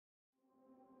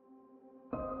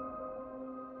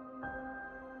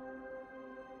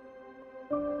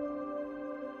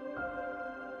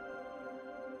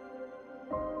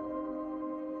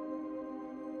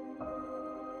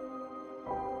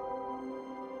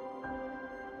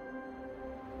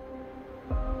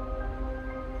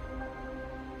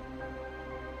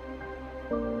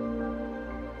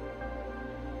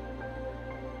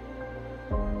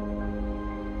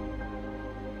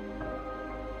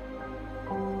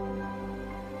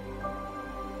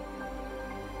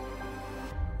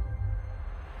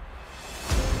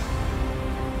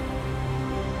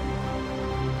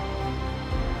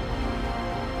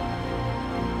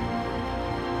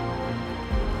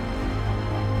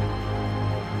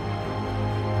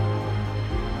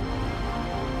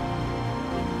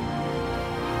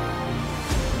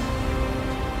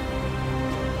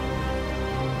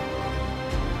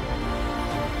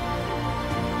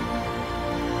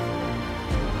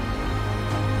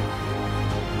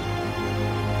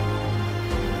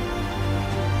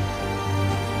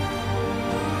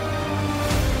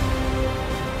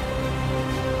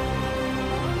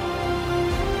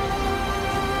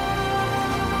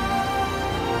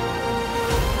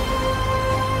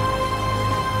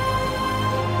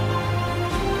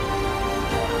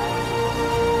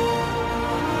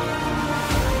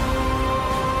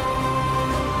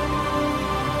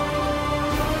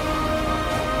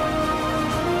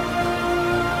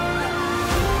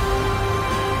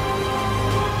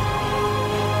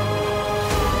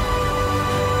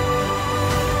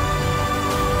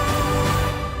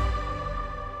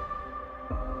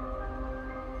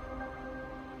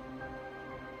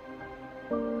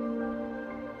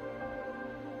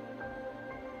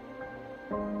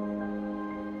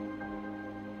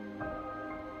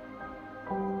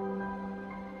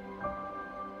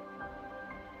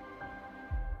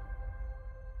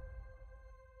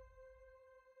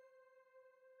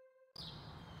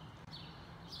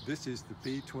This is the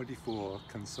B24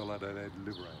 Consolidated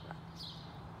Liberator,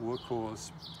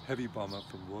 workhorse heavy bomber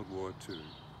from World War II.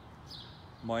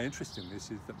 My interest in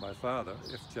this is that my father,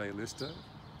 F.J. Lister,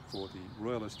 for the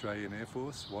Royal Australian Air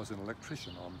Force, was an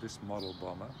electrician on this model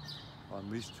bomber on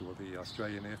lease to the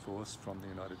Australian Air Force from the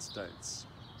United States.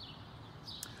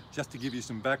 Just to give you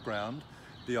some background,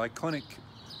 the iconic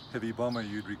heavy bomber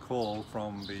you'd recall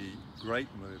from the great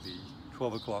movie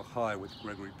 12 O'Clock High with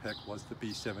Gregory Peck was the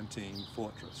B-17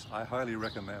 Fortress. I highly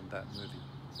recommend that movie.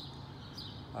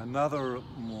 Another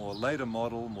more later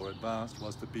model, more advanced,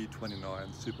 was the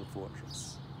B-29 Super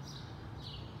Fortress.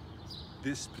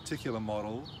 This particular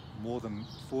model, more than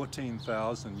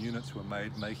 14,000 units were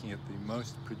made, making it the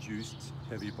most produced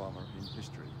heavy bomber in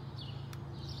history.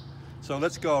 So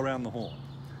let's go around the horn.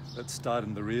 Let's start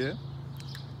in the rear.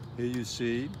 Here you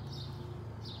see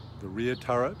the rear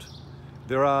turret.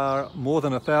 There are more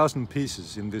than 1,000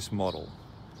 pieces in this model,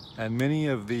 and many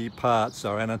of the parts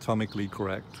are anatomically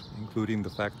correct, including the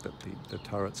fact that the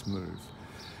turrets move.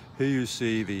 Here you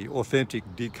see the authentic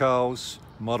decals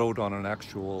modelled on an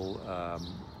actual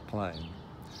plane.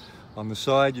 On the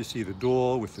side you see the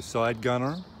door with the side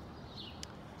gunner,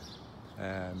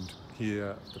 and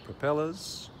here the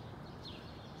propellers.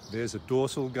 There's a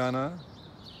dorsal gunner,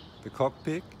 the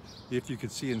cockpit. If you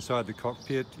could see inside the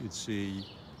cockpit, you'd see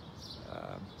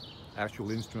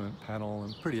actual instrument panel,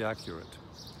 and pretty accurate.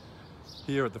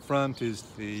 Here at the front is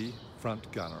the front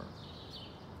gunner.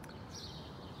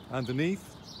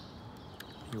 Underneath,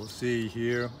 you'll see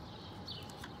here,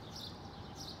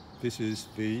 this is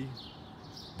the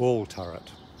ball turret.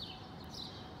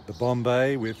 The bomb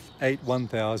bay with 8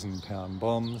 1,000-pound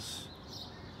bombs,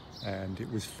 and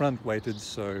it was front weighted,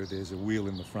 so there's a wheel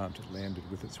in the front. It landed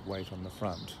with its weight on the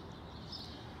front.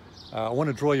 I want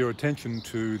to draw your attention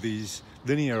to these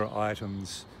linear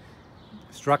items,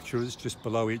 structures just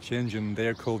below each engine.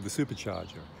 They're called the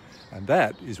supercharger, and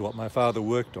that is what my father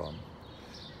worked on.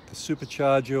 The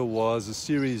supercharger was a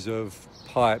series of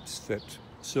pipes that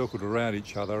circled around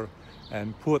each other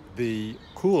and put the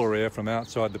cooler air from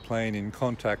outside the plane in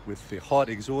contact with the hot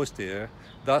exhaust air,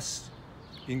 thus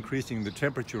increasing the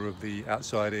temperature of the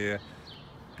outside air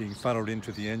being funneled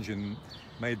into the engine,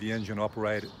 made the engine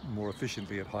operate more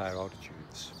efficiently at higher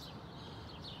altitudes.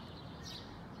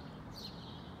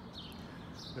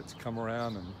 Let's come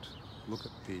around and look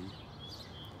at the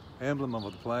emblem of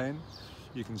the plane.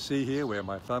 You can see here where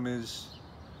my thumb is,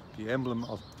 the emblem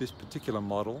of this particular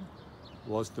model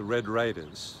was the Red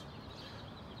Raiders.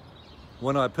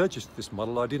 When I purchased this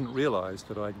model, I didn't realize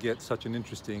that I'd get such an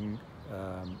interesting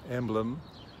emblem,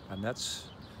 and that's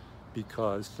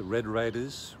because the Red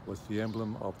Raiders was the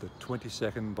emblem of the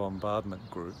 22nd Bombardment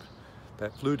Group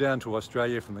that flew down to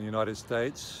Australia from the United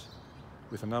States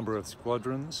with a number of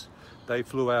squadrons. They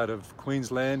flew out of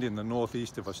Queensland in the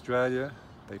northeast of Australia.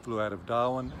 They flew out of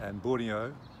Darwin and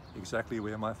Borneo, exactly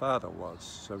where my father was.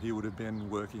 So he would have been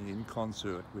working in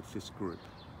concert with this group.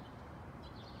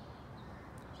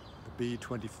 The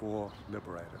B24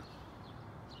 Liberator.